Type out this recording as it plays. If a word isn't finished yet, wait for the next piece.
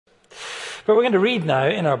But we're going to read now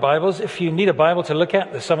in our Bibles. If you need a Bible to look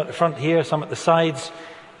at, there's some at the front here, some at the sides,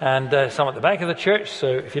 and some at the back of the church. So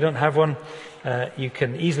if you don't have one, you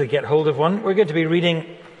can easily get hold of one. We're going to be reading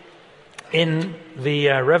in the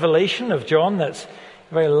Revelation of John. That's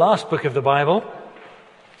the very last book of the Bible.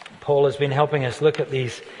 Paul has been helping us look at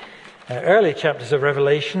these early chapters of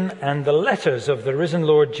Revelation and the letters of the risen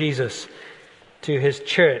Lord Jesus to his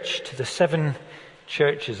church, to the 7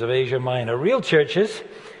 churches of Asia Minor. Real churches,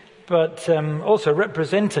 but also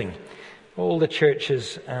representing all the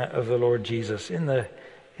churches of the Lord Jesus in the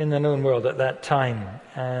known world at that time,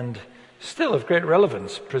 and still of great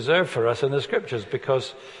relevance, preserved for us in the Scriptures,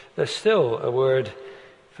 because there's still a word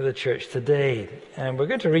for the church today. And we're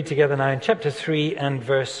going to read together now in chapter 3 and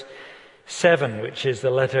verse 7, which is the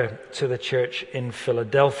letter to the church in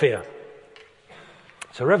Philadelphia.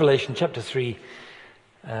 So Revelation chapter 3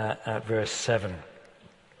 at verse 7.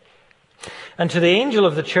 And to the angel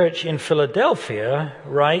of the church in Philadelphia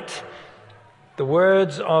write the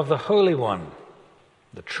words of the Holy One,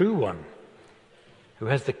 the true One, who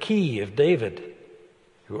has the key of David,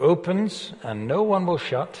 who opens and no one will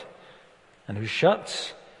shut, and who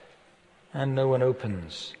shuts and no one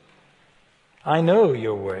opens. I know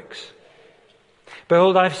your works.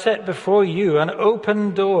 Behold, I've set before you an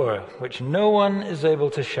open door, which no one is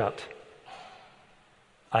able to shut.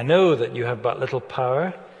 I know that you have but little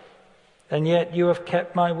power, and yet you have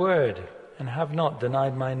kept my word and have not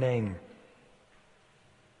denied my name.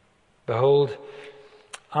 Behold,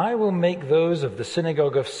 I will make those of the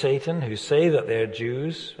synagogue of Satan who say that they are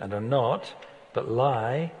Jews and are not, but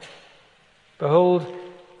lie. Behold,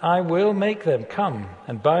 I will make them come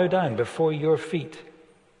and bow down before your feet,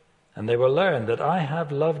 and they will learn that I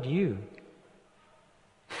have loved you.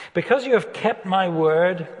 Because you have kept my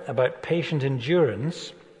word about patient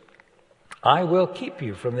endurance, I will keep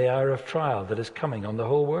you from the hour of trial that is coming on the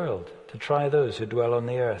whole world to try those who dwell on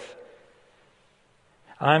the earth.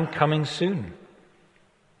 I am coming soon.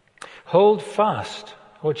 Hold fast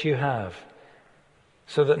what you have,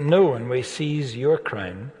 so that no one may seize your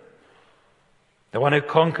crown. The one who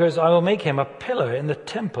conquers, I will make him a pillar in the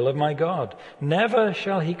temple of my God. Never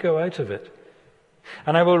shall he go out of it.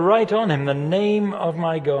 And I will write on him the name of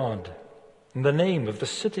my God, and the name of the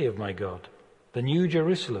city of my God, the New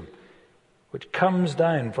Jerusalem, which comes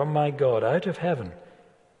down from my God out of heaven,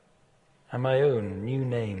 and my own new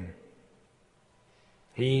name.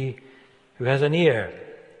 He who has an ear,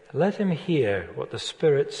 let him hear what the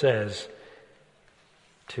Spirit says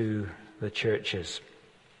to the churches.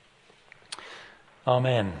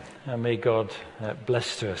 Amen. And may God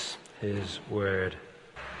bless to us his word.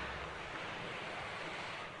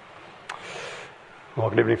 Well,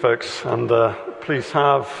 good evening, folks. And please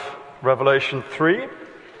have Revelation 3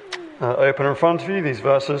 open in front of you, these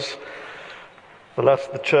verses. The letter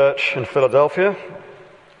to the church in Philadelphia,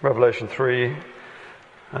 Revelation 3,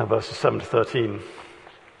 verses 7 to 13.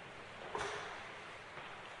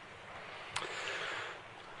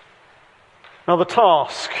 Now the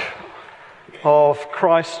task of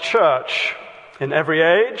Christ's church in every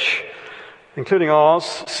age, including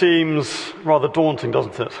ours, seems rather daunting,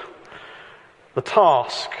 doesn't it? The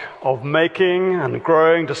task of making and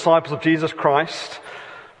growing disciples of Jesus Christ,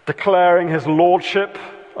 declaring his lordship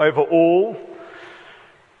over all,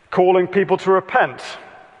 calling people to repent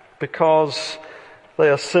because they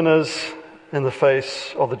are sinners in the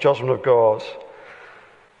face of the judgment of God.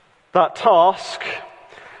 That task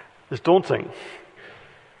is daunting.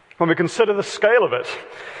 When we consider the scale of it,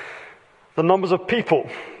 the numbers of people,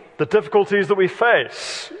 the difficulties that we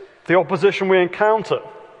face, the opposition we encounter,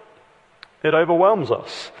 it overwhelms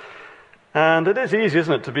us. And it is easy,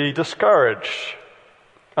 isn't it, to be discouraged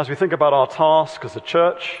as we think about our task as a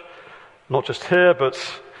church, not just here, but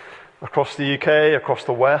across the UK, across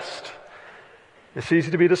the West. It's easy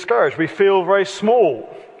to be discouraged. We feel very small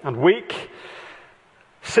and weak,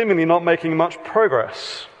 seemingly not making much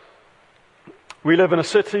progress. We live in a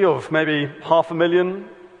city of maybe 500,000,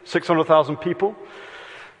 600,000 people.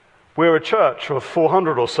 We're a church of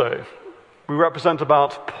 400 or so. We represent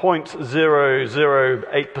about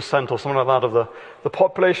 0.008% or something like that of the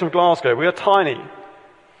population of Glasgow. We are tiny.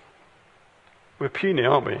 We're puny,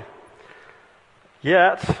 aren't we?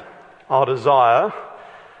 Yet, our desire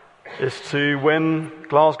is to win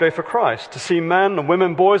Glasgow for Christ, to see men and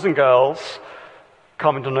women, boys and girls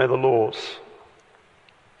coming to know the Lord.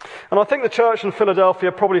 And I think the church in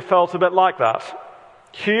Philadelphia probably felt a bit like that.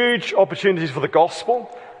 Huge opportunities for the gospel,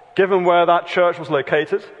 given where that church was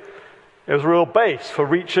located. It was a real base for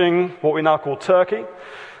reaching what we now call Turkey. It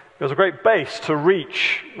was a great base to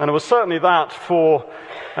reach, and it was certainly that for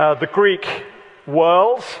the Greek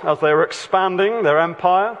world as they were expanding their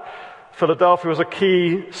empire. Philadelphia was a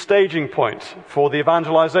key staging point for the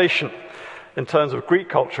evangelization, in terms of Greek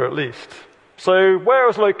culture at least. So where it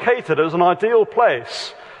was located, it was an ideal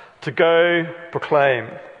place to go proclaim.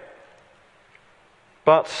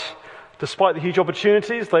 But despite the huge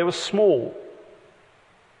opportunities, they were small.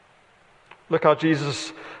 Look how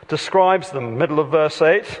Jesus describes them, middle of verse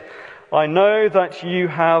 8. I know that you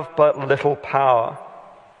have but little power.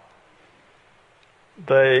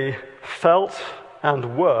 They felt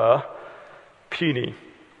and were puny,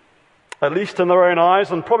 at least in their own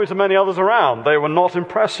eyes and probably to many others around. They were not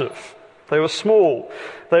impressive. They were small.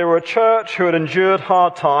 They were a church who had endured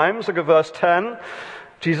hard times. Look at verse 10.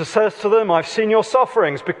 Jesus says to them, I've seen your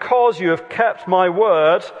sufferings because you have kept my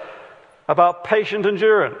word about patient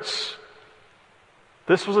endurance.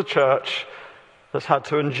 This was a church that's had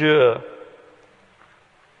to endure.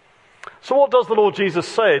 So what does the Lord Jesus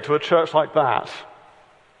say to a church like that?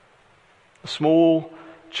 A small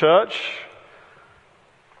church.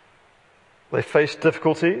 They face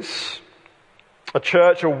difficulties. A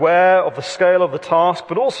church aware of the scale of the task,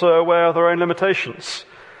 but also aware of their own limitations.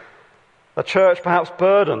 A church perhaps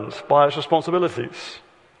burdened by its responsibilities.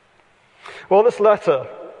 Well, this letter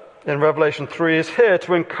in Revelation 3 is here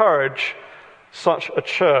to encourage such a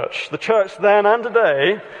church. The church then and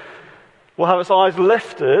today will have its eyes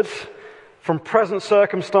lifted from present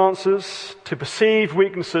circumstances to perceived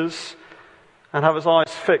weaknesses and have its eyes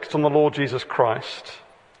fixed on the Lord Jesus Christ,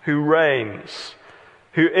 who reigns,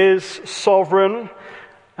 who is sovereign,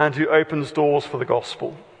 and who opens doors for the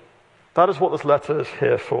gospel. That is what this letter is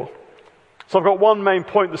here for. So I've got one main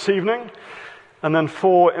point this evening, and then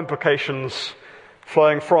 4 implications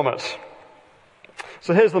flowing from it.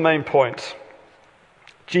 So here's the main point.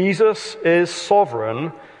 Jesus is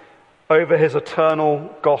sovereign over his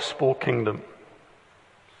eternal gospel kingdom.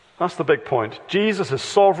 That's the big point. Jesus is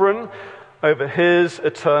sovereign over his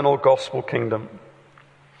eternal gospel kingdom.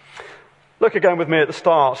 Look again with me at the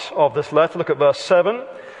start of this letter. Look at verse 7,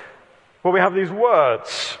 where we have these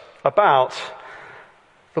words about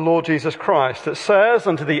the Lord Jesus Christ. It says,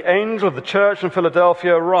 "Unto the angel of the church in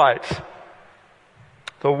Philadelphia write,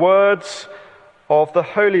 the words of the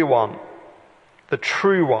Holy One, the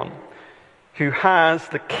true One, who has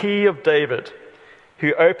the key of David,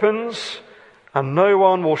 who opens and no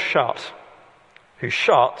one will shut, who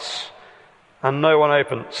shuts and no one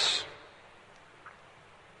opens."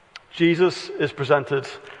 Jesus is presented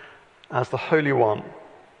as the Holy One,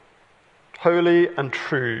 holy and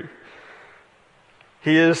true.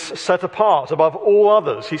 He is set apart above all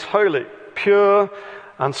others. He's holy, pure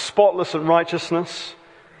and spotless in righteousness.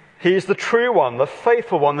 He's the true one, the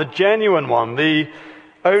faithful one, the genuine one, the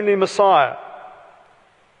only Messiah.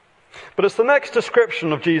 But it's the next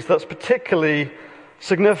description of Jesus that's particularly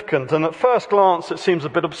significant, and at first glance it seems a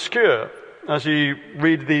bit obscure as you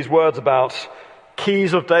read these words about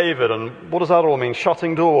keys of David, and what does that all mean?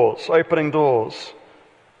 Shutting doors, opening doors.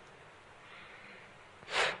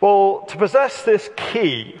 Well, to possess this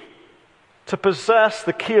key, to possess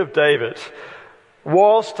the key of David,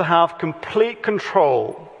 was to have complete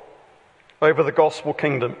control over the gospel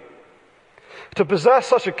kingdom. To possess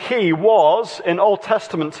such a key was, in Old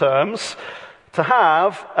Testament terms, to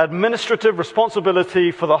have administrative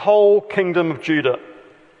responsibility for the whole kingdom of Judah.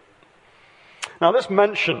 Now, this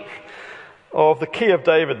mention of the key of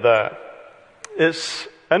David there is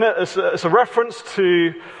a reference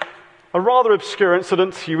to a rather obscure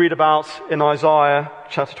incident you read about in Isaiah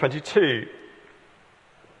chapter 22.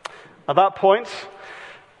 At that point,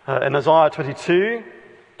 in Isaiah 22,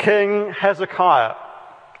 King Hezekiah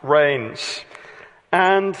reigns.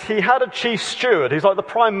 And he had a chief steward. He's like the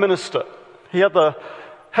prime minister. He had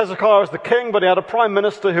Hezekiah as the king, but he had a prime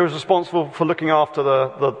minister who was responsible for looking after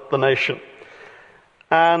the nation.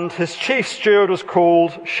 And his chief steward was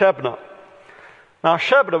called Shebna. Now,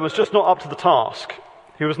 Shebna was just not up to the task.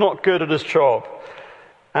 He was not good at his job.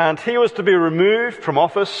 And he was to be removed from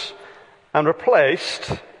office and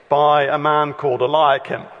replaced by a man called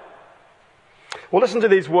Eliakim. Well, listen to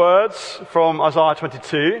these words from Isaiah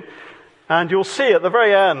 22, and you'll see at the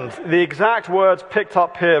very end the exact words picked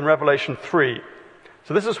up here in Revelation 3.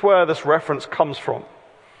 So this is where this reference comes from.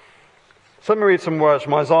 So let me read some words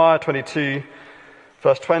from Isaiah 22,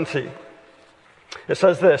 verse 20. It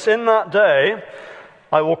says this, "In that day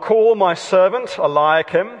I will call my servant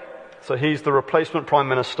Eliakim," so he's the replacement prime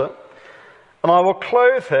minister, "and I will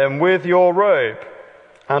clothe him with your robe,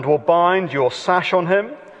 and will bind your sash on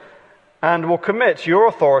him, and will commit your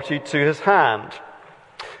authority to his hand.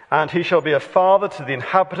 And he shall be a father to the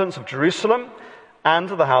inhabitants of Jerusalem and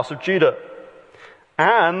to the house of Judah.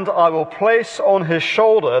 And I will place on his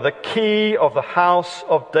shoulder the key of the house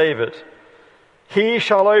of David. He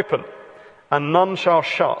shall open and none shall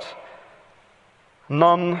shut.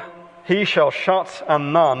 None he shall shut,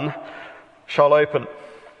 and none shall open.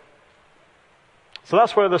 So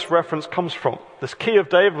that's where this reference comes from. This key of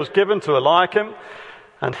David was given to Eliakim,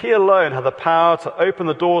 and he alone had the power to open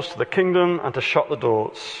the doors to the kingdom and to shut the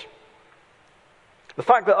doors. The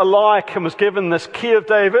fact that Eliakim was given this key of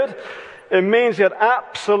David, it means he had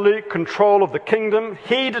absolute control of the kingdom.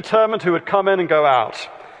 He determined who would come in and go out.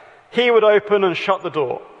 He would open and shut the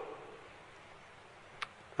door.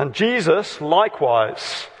 And Jesus,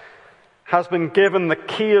 likewise, has been given the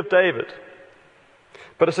key of David.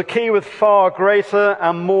 But it's a key with far greater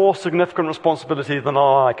and more significant responsibility than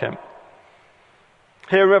Eliakim.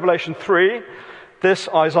 Here in Revelation 3, this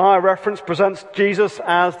Isaiah reference presents Jesus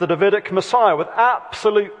as the Davidic Messiah with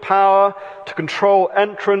absolute power to control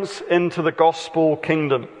entrance into the gospel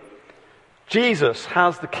kingdom. Jesus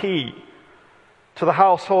has the key to the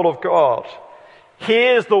household of God. He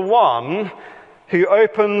is the one who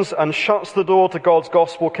opens and shuts the door to God's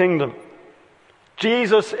gospel kingdom.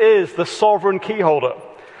 Jesus is the sovereign key holder.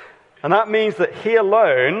 And that means that he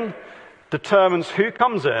alone determines who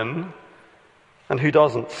comes in and who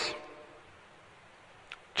doesn't.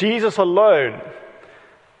 Jesus alone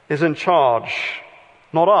is in charge,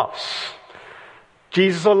 not us.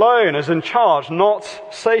 Jesus alone is in charge, not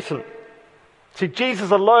Satan. See, Jesus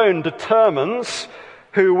alone determines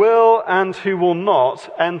who will and who will not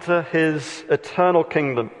enter his eternal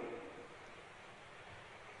kingdom.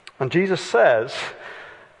 And Jesus says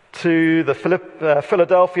to the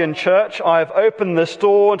Philadelphian church, I have opened this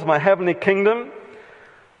door into my heavenly kingdom,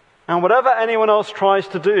 and whatever anyone else tries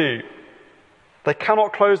to do, they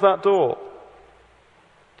cannot close that door.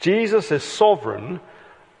 Jesus is sovereign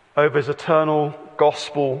over his eternal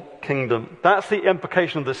gospel kingdom. That's the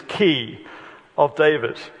implication of this key of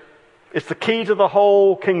David. It's the key to the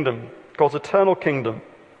whole kingdom, God's eternal kingdom.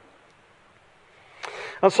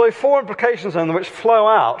 And so 4 implications then which flow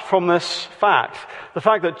out from this fact. The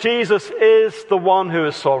fact that Jesus is the one who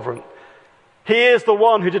is sovereign. He is the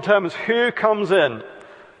one who determines who comes in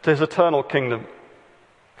to his eternal kingdom.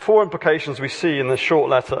 4 implications we see in this short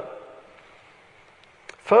letter.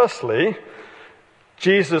 Firstly,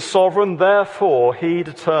 Jesus is sovereign, therefore he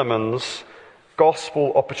determines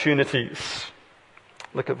gospel opportunities.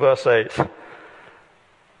 Look at verse 8.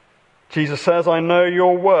 Jesus says, I know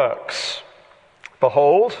your works.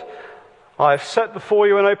 Behold, I have set before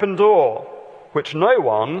you an open door, which no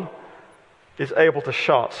one is able to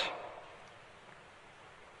shut.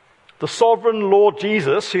 The sovereign Lord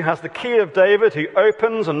Jesus, who has the key of David, who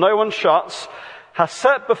opens and no one shuts, has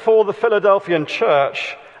set before the Philadelphian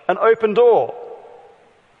church an open door,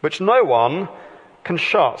 which no one can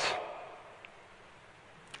shut.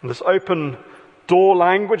 And this open door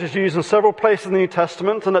language is used in several places in the New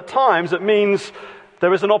Testament, and at times it means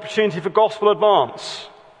there is an opportunity for gospel advance.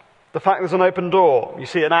 The fact there's an open door. You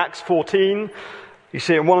see it in Acts 14, you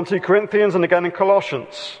see it in 1 and 2 Corinthians, and again in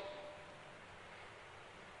Colossians.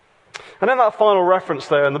 And in that final reference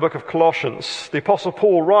there in the book of Colossians, the Apostle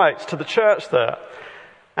Paul writes to the church there,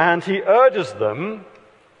 and he urges them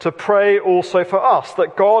to pray also for us,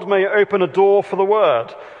 that God may open a door for the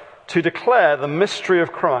word, to declare the mystery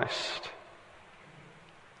of Christ.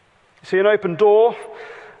 You see, an open door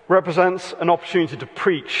represents an opportunity to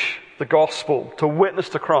preach the gospel, to witness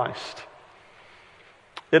to Christ.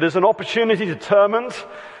 It is an opportunity determined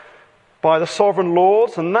by the sovereign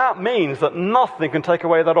Lord, and that means that nothing can take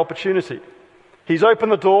away that opportunity. He's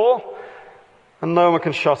opened the door, and no one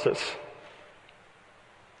can shut it.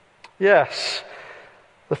 Yes,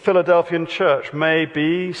 the Philadelphian church may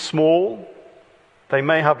be small, they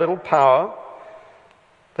may have little power,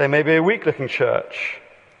 they may be a weak-looking church,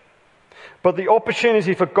 but the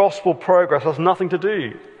opportunity for gospel progress has nothing to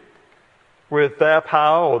do with their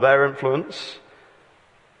power or their influence.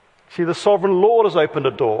 See, the sovereign Lord has opened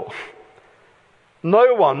a door.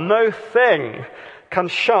 No one, no thing can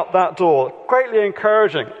shut that door. Greatly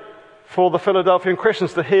encouraging for the Philadelphian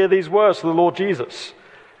Christians to hear these words from the Lord Jesus.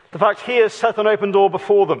 The fact he has set an open door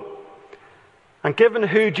before them. And given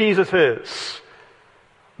who Jesus is,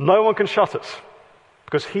 no one can shut it,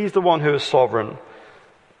 because he's the one who is sovereign.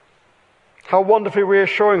 How wonderfully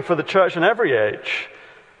reassuring for the church in every age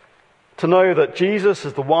to know that Jesus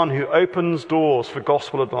is the one who opens doors for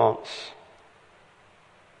gospel advance.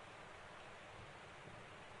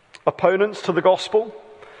 Opponents to the gospel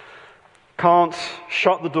can't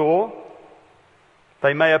shut the door.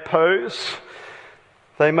 They may oppose.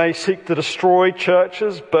 They may seek to destroy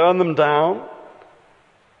churches, burn them down.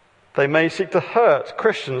 They may seek to hurt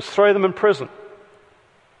Christians, throw them in prison.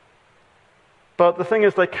 But the thing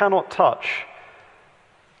is, they cannot touch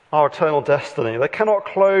our eternal destiny. They cannot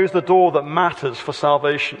close the door that matters for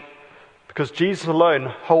salvation, because Jesus alone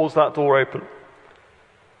holds that door open.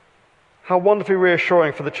 How wonderfully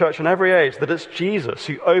reassuring for the church in every age that it's Jesus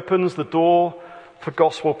who opens the door for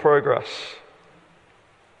gospel progress.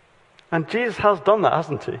 And Jesus has done that,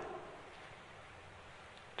 hasn't he?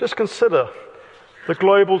 Just consider the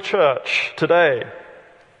global church today.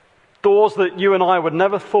 Doors that you and I would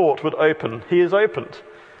never thought would open, he has opened.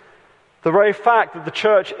 The very fact that the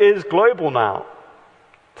church is global now.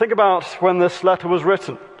 Think about when this letter was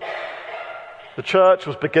written. The church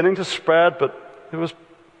was beginning to spread, but it was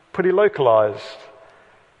pretty localized.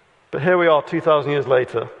 But here we are 2,000 years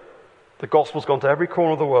later. The gospel's gone to every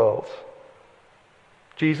corner of the world.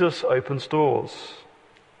 Jesus opens doors.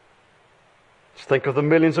 Just think of the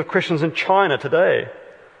millions of Christians in China today.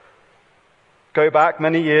 Go back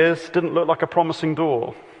many years, didn't look like a promising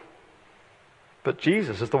door. But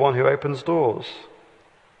Jesus is the one who opens doors.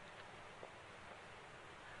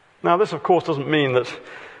 Now, this, of course, doesn't mean that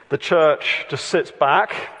the church just sits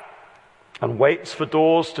back and waits for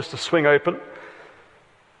doors just to swing open.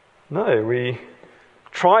 No, we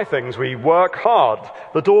try things, we work hard.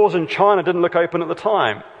 The doors in China didn't look open at the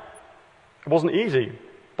time. It wasn't easy.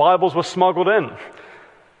 Bibles were smuggled in.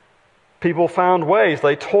 People found ways,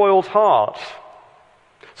 they toiled hard.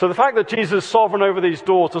 So the fact that Jesus is sovereign over these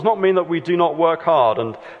doors does not mean that we do not work hard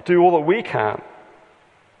and do all that we can.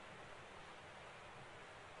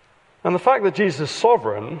 And the fact that Jesus is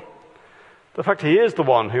sovereign, the fact he is the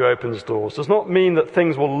one who opens doors, does not mean that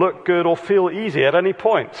things will look good or feel easy at any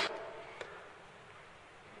point.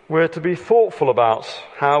 We're to be thoughtful about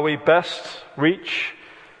how we best reach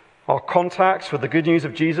our contacts with the good news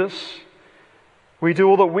of Jesus. We do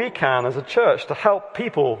all that we can as a church to help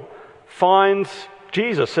people find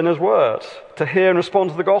Jesus in his word, to hear and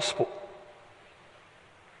respond to the gospel.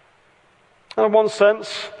 And in one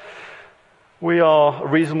sense, we are a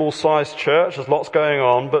reasonable sized church, there's lots going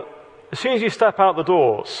on, but as soon as you step out the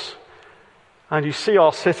doors and you see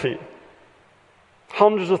our city,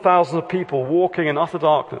 hundreds of thousands of people walking in utter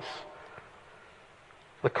darkness,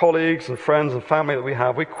 the colleagues and friends and family that we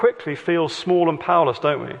have, we quickly feel small and powerless,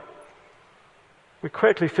 don't we? We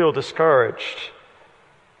quickly feel discouraged.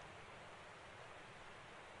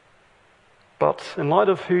 But in light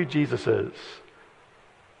of who Jesus is,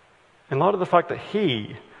 in light of the fact that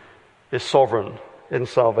he is sovereign in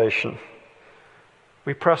salvation,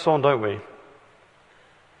 we press on, don't we?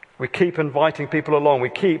 We keep inviting people along. We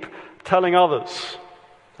keep telling others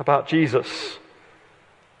about Jesus.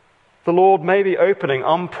 The Lord may be opening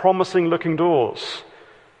unpromising looking doors.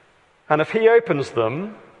 And if he opens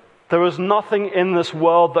them, there is nothing in this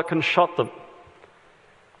world that can shut them.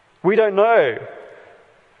 We don't know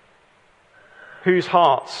whose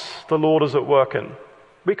hearts the Lord is at work in.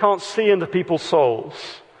 We can't see into people's souls.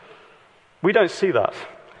 We don't see that.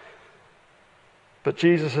 But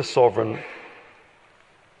Jesus is sovereign.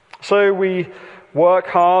 So we work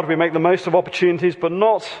hard, we make the most of opportunities, but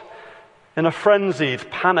not in a frenzied,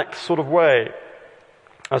 panicked sort of way,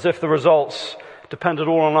 as if the results depended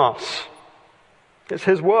all on us. It's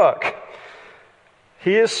his work.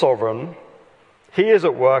 He is sovereign. He is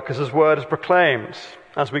at work as his word is proclaimed,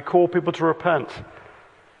 as we call people to repent.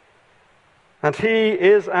 And he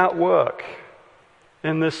is at work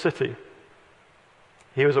in this city.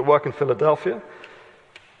 He was at work in Philadelphia,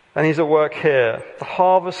 and he's at work here. The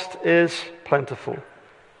harvest is plentiful.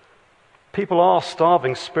 People are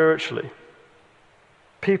starving spiritually.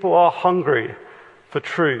 People are hungry for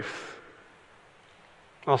truth.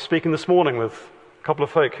 I was speaking this morning with a couple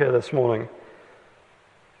of folk here this morning.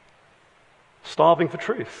 Starving for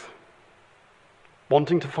truth.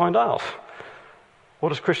 Wanting to find out. What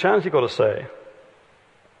has Christianity got to say?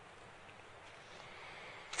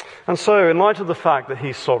 And so, in light of the fact that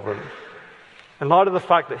he's sovereign, in light of the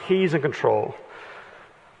fact that he's in control,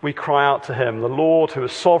 we cry out to him, the Lord who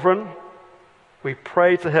is sovereign. We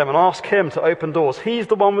pray to him and ask him to open doors. He's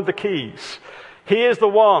the one with the keys. He is the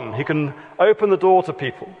one who can open the door to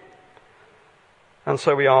people. And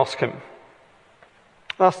so we ask him.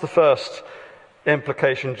 That's the first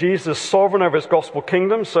implication. Jesus is sovereign over his gospel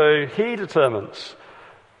kingdom, so he determines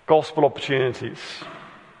gospel opportunities.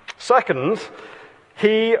 Second,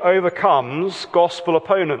 he overcomes gospel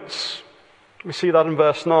opponents. We see that in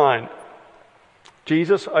verse 9.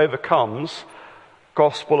 Jesus overcomes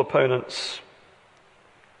gospel opponents.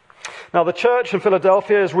 Now, the church in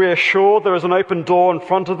Philadelphia is reassured there is an open door in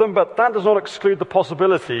front of them, but that does not exclude the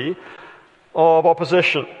possibility of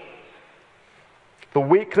opposition. The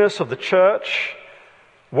weakness of the church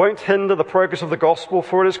won't hinder the progress of the gospel,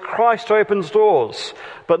 for it is Christ who opens doors.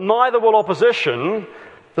 But neither will opposition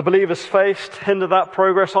the believers faced hinder that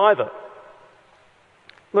progress either.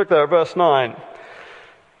 Look there at verse 9.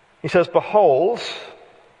 He says, "Behold,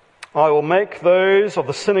 I will make those of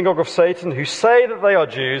the synagogue of Satan who say that they are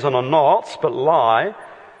Jews and are not, but lie.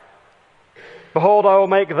 Behold, I will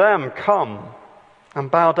make them come and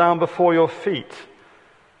bow down before your feet,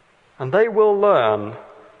 and they will learn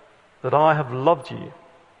that I have loved you."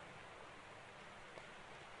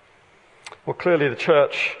 Well, clearly the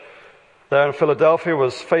church there in Philadelphia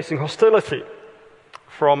was facing hostility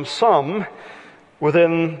from some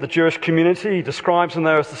within the Jewish community. He describes them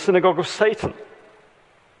there as the synagogue of Satan.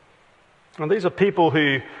 And these are people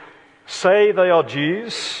who say they are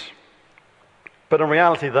Jews, but in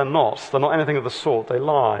reality they're not. They're not anything of the sort. They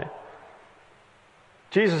lie.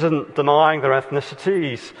 Jesus isn't denying their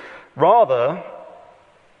ethnicity. He's rather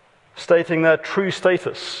stating their true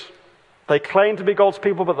status. They claim to be God's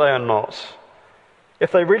people, but they are not.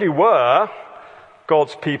 If they really were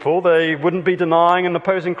God's people, they wouldn't be denying and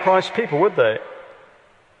opposing Christ's people, would they?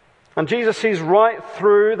 And Jesus sees right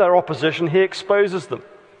through their opposition. He exposes them.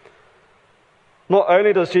 Not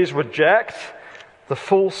only does Jesus reject the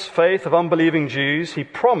false faith of unbelieving Jews, he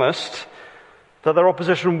promised that their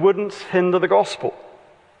opposition wouldn't hinder the gospel.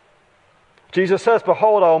 Jesus says,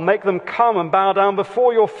 "Behold, I will make them come and bow down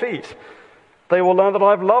before your feet. They will learn that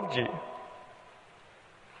I've loved you."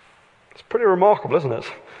 It's pretty remarkable, isn't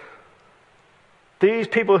it? These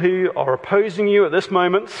people who are opposing you at this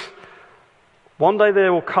moment, one day they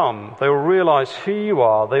will come. They will realize who you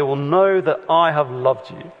are. They will know that I have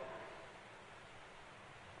loved you.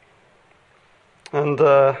 And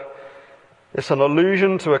it's an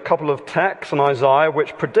allusion to a couple of texts in Isaiah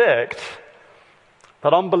which predict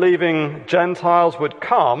that unbelieving Gentiles would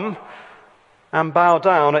come and bow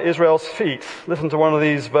down at Israel's feet. Listen to one of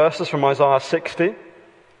these verses from Isaiah 60.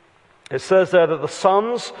 It says there that the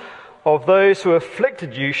sons of those who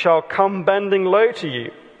afflicted you shall come bending low to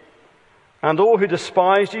you, and all who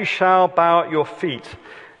despised you shall bow at your feet.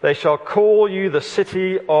 They shall call you the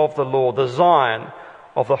city of the Lord, the Zion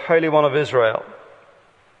of the Holy One of Israel.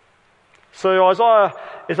 So Isaiah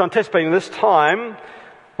is anticipating this time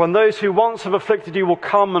when those who once have afflicted you will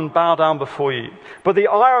come and bow down before you. But the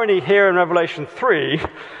irony here in Revelation 3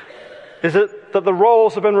 is that the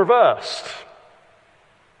roles have been reversed.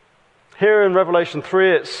 Here in Revelation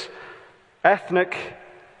 3, it's ethnic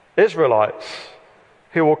Israelites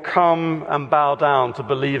who will come and bow down to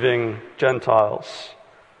believing Gentiles.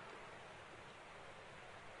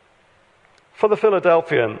 For the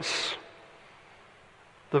Philadelphians,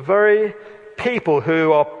 the very people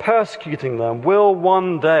who are persecuting them will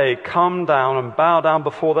one day come down and bow down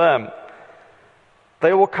before them.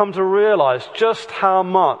 They will come to realize just how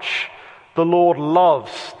much the Lord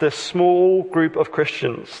loves this small group of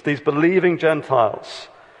Christians, these believing Gentiles.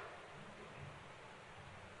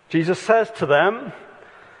 Jesus says to them,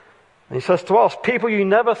 and he says to us, people you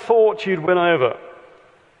never thought you'd win over,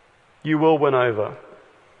 you will win over.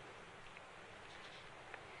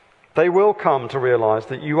 They will come to realize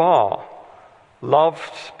that you are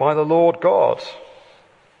loved by the Lord God,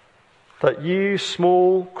 that you,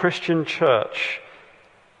 small Christian church,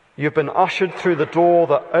 you've been ushered through the door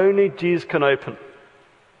that only Jesus can open.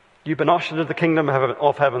 You've been ushered into the kingdom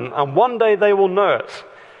of heaven, and one day they will know it.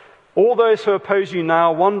 All those who oppose you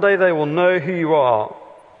now, one day they will know who you are.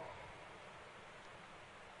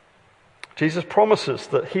 Jesus promises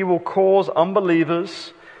that he will cause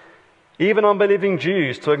unbelievers, even unbelieving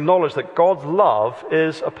Jews, to acknowledge that God's love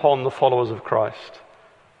is upon the followers of Christ.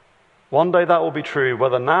 One day that will be true,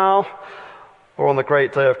 whether now or on the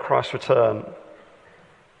great day of Christ's return.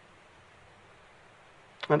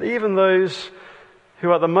 And even those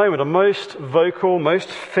who at the moment are most vocal, most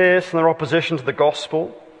fierce in their opposition to the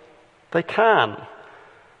gospel, they can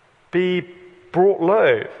be brought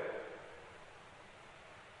low.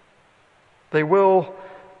 They will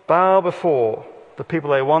bow before the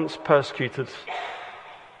people they once persecuted,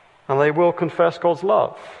 and they will confess God's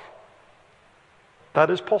love. That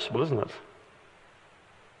is possible, isn't it?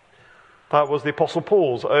 That was the Apostle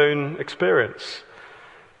Paul's own experience.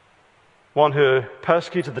 One who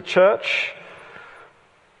persecuted the church,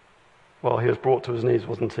 well, he was brought to his knees,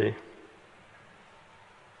 wasn't he?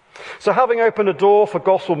 So having opened a door for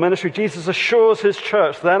gospel ministry, Jesus assures his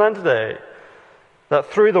church then and today that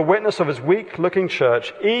through the witness of his weak-looking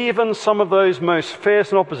church, even some of those most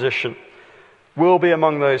fierce in opposition will be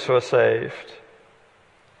among those who are saved.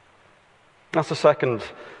 That's the second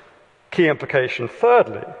key implication.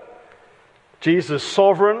 Thirdly, Jesus is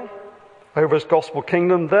sovereign over his gospel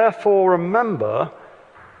kingdom. Therefore, remember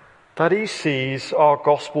that he sees our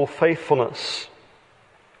gospel faithfulness.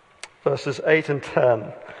 Verses 8 and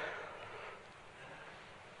 10.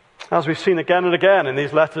 As we've seen again and again in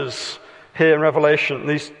these letters here in Revelation,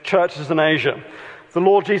 these churches in Asia, the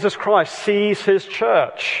Lord Jesus Christ sees his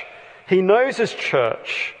church. He knows his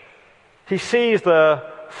church. He sees their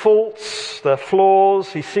faults, their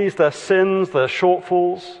flaws. He sees their sins, their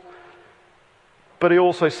shortfalls. But he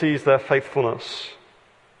also sees their faithfulness.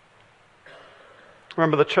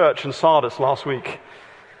 Remember the church in Sardis last week.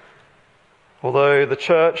 Although the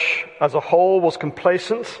church as a whole was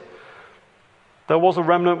complacent, there was a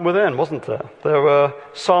remnant within, wasn't there? There were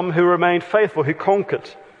some who remained faithful, who conquered.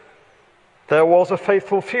 There was a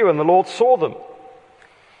faithful few, and the Lord saw them.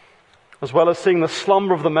 As well as seeing the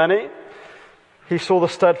slumber of the many, he saw the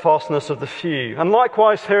steadfastness of the few. And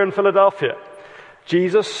likewise here in Philadelphia,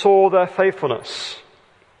 Jesus saw their faithfulness.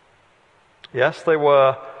 Yes, they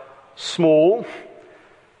were small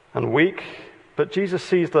and weak, but Jesus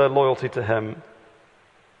sees their loyalty to him.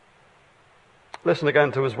 Listen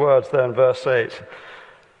again to his words there in verse 8.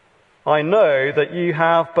 I know that you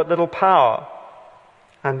have but little power,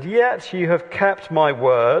 and yet you have kept my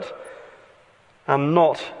word and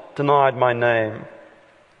not denied my name.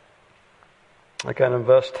 Again in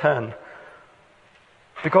verse 10.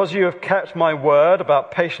 Because you have kept my word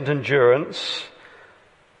about patient endurance,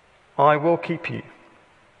 I will keep you.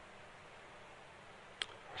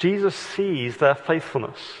 Jesus sees their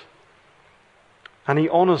faithfulness. And he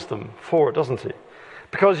honors them for it, doesn't he?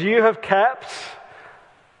 Because you have kept,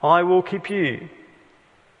 I will keep you.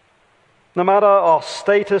 No matter our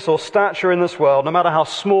status or stature in this world, no matter how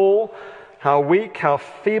small, how weak, how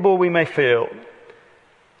feeble we may feel,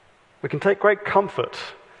 we can take great comfort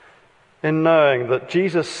in knowing that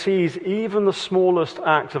Jesus sees even the smallest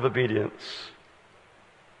act of obedience.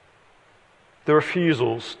 The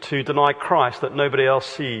refusals to deny Christ that nobody else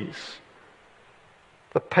sees.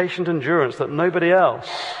 The patient endurance that nobody else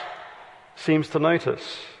seems to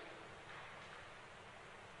notice.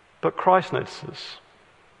 But Christ notices.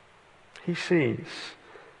 He sees.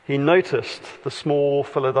 He noticed the small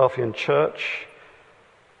Philadelphian church,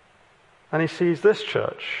 and he sees this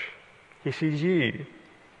church. He sees you.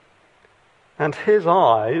 And his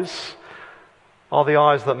eyes are the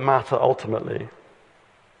eyes that matter ultimately.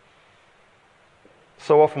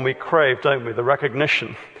 So often we crave, don't we, the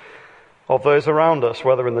recognition of those around us,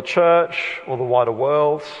 whether in the church or the wider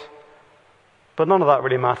world. But none of that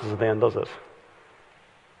really matters in the end, does it?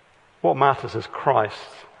 What matters is Christ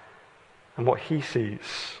and what he sees.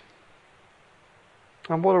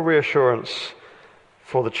 And what a reassurance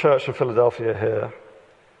for the church in Philadelphia here.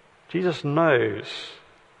 Jesus knows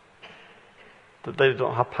that they did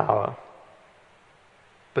not have power,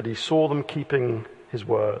 but he saw them keeping his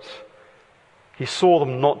word. He saw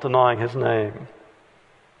them not denying his name.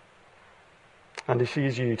 And he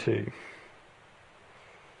sees you too.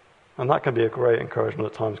 And that can be a great encouragement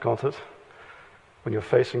at times, can't it? When you're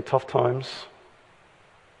facing tough times,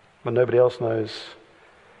 when nobody else knows,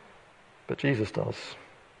 but Jesus does.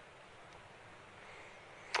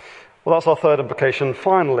 Well, that's our third implication.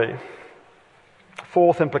 Finally,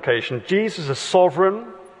 fourth implication, Jesus is sovereign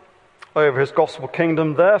over his gospel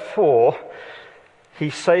kingdom. Therefore, he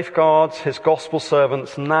safeguards his gospel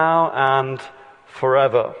servants now and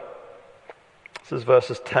forever. This is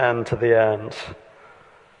verses 10 to the end.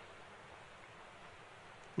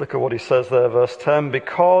 Look at what he says there, verse 10.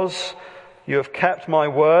 Because you have kept my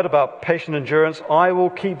word about patient endurance, I will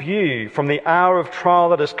keep you from the hour of trial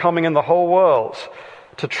that is coming in the whole world,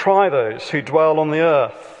 to try those who dwell on the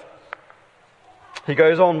earth. He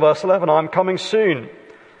goes on, verse 11, I am coming soon.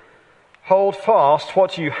 Hold fast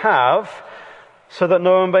what you have, so that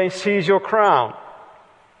no one may seize your crown.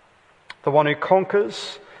 The one who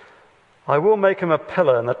conquers, I will make him a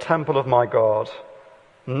pillar in the temple of my God.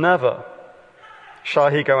 Never shall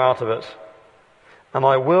he go out of it. And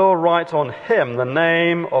I will write on him the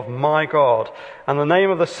name of my God, and the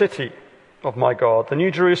name of the city of my God, the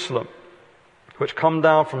New Jerusalem, which come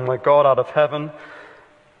down from my God out of heaven,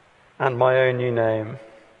 and my own new name.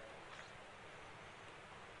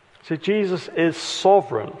 See, Jesus is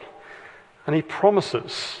sovereign, and he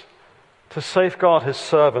promises to safeguard his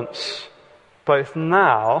servants both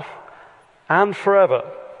now and forever.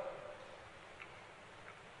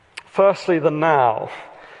 Firstly, the now.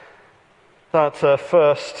 That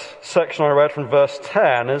first section I read from verse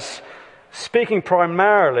 10 is speaking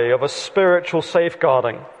primarily of a spiritual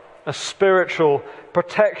safeguarding, a spiritual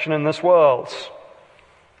protection in this world.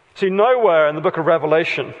 See, nowhere in the book of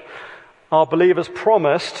Revelation are believers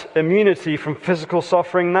promised immunity from physical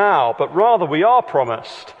suffering now, but rather we are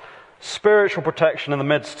promised spiritual protection in the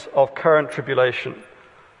midst of current tribulation.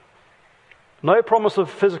 No promise of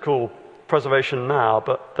physical preservation now,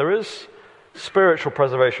 but there is spiritual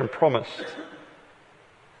preservation promised.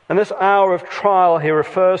 And this hour of trial he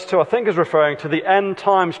refers to, I think is referring to the end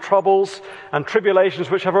times troubles and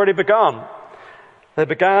tribulations which have already begun. They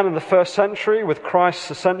began in the first century with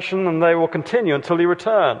Christ's ascension, and they will continue until he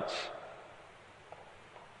returns.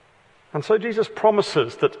 And so Jesus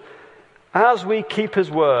promises that as we keep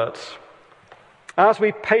his words, as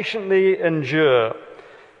we patiently endure,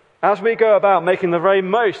 as we go about making the very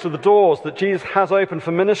most of the doors that Jesus has opened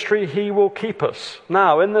for ministry, he will keep us.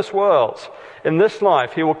 Now, in this world, in this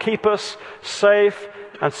life, he will keep us safe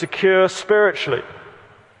and secure spiritually.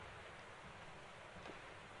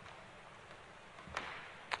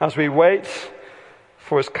 As we wait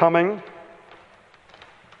for his coming,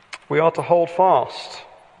 we are to hold fast.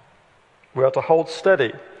 We are to hold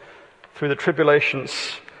steady through the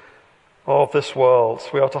tribulations of this world.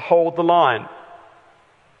 We are to hold the line.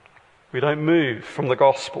 We don't move from the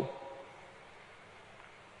gospel.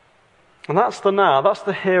 And that's the now, that's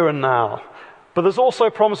the here and now. But there's also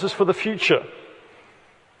promises for the future.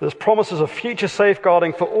 There's promises of future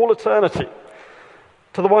safeguarding for all eternity.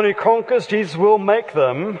 To the one who conquers, Jesus will make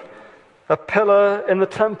them a pillar in the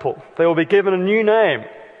temple. They will be given a new name,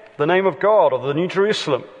 the name of God, or the New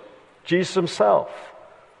Jerusalem, Jesus himself.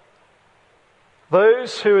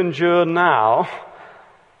 Those who endure now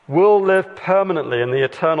will live permanently in the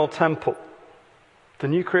eternal temple, the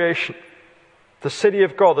new creation, the city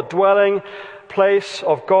of God, the dwelling place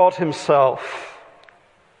of God himself.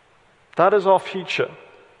 That is our future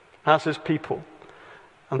as his people.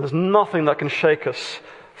 And there's nothing that can shake us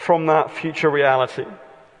from that future reality.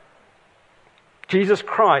 Jesus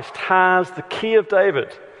Christ has the key of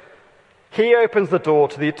David. He opens the door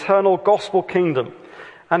to the eternal gospel kingdom,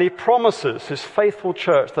 and he promises his faithful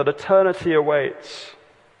church that eternity awaits.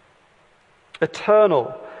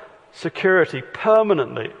 Eternal security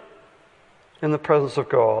permanently in the presence of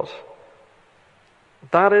God.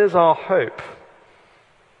 That is our hope.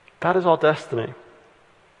 That is our destiny.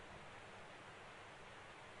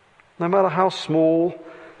 No matter how small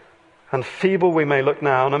and feeble we may look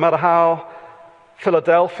now, no matter how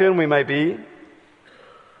Philadelphian we may be,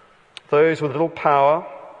 those with little power,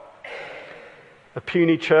 a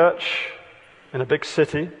puny church in a big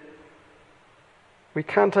city, we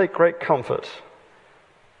can take great comfort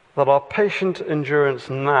that our patient endurance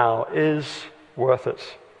now is worth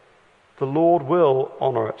it. The Lord will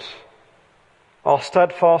honor it. Our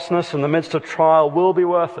steadfastness in the midst of trial will be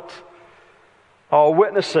worth it. Our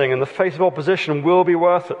witnessing in the face of opposition will be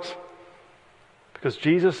worth it. Because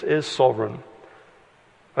Jesus is sovereign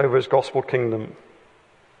over his gospel kingdom.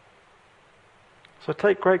 So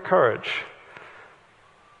take great courage.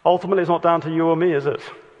 Ultimately, it's not down to you or me, is it?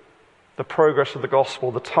 The progress of the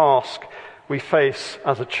gospel, the task we face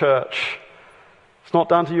as a church. It's not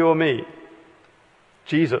down to you or me.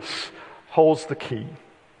 Jesus holds the key.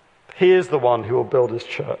 He is the one who will build his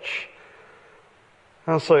church.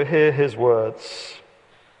 And so hear his words.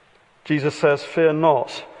 Jesus says, "Fear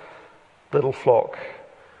not, little flock,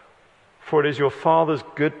 for it is your Father's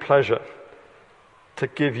good pleasure to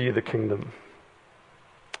give you the kingdom.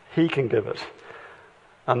 He can give it,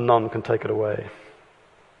 and none can take it away."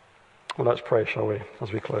 Well, let's pray, shall we,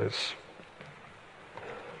 as we close.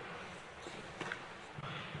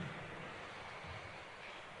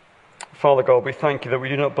 Father God, we thank you that we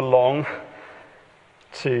do not belong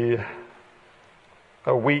to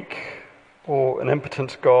a weak or an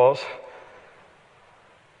impotent God,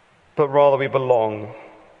 but rather we belong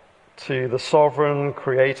to the sovereign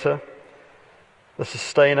creator, the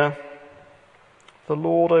sustainer, the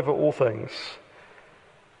Lord over all things.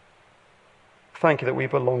 Thank you that we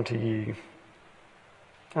belong to you.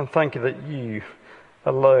 And thank you that you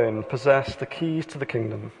alone possess the keys to the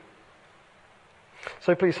kingdom.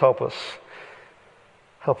 So please help us.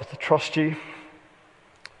 Help us to trust you,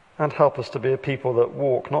 and help us to be a people that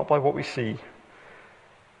walk not by what we see,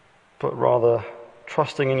 but rather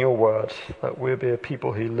trusting in your word, that we'll be a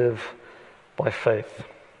people who live by faith.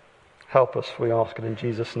 Help us, we ask it in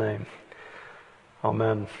Jesus' name.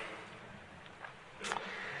 Amen.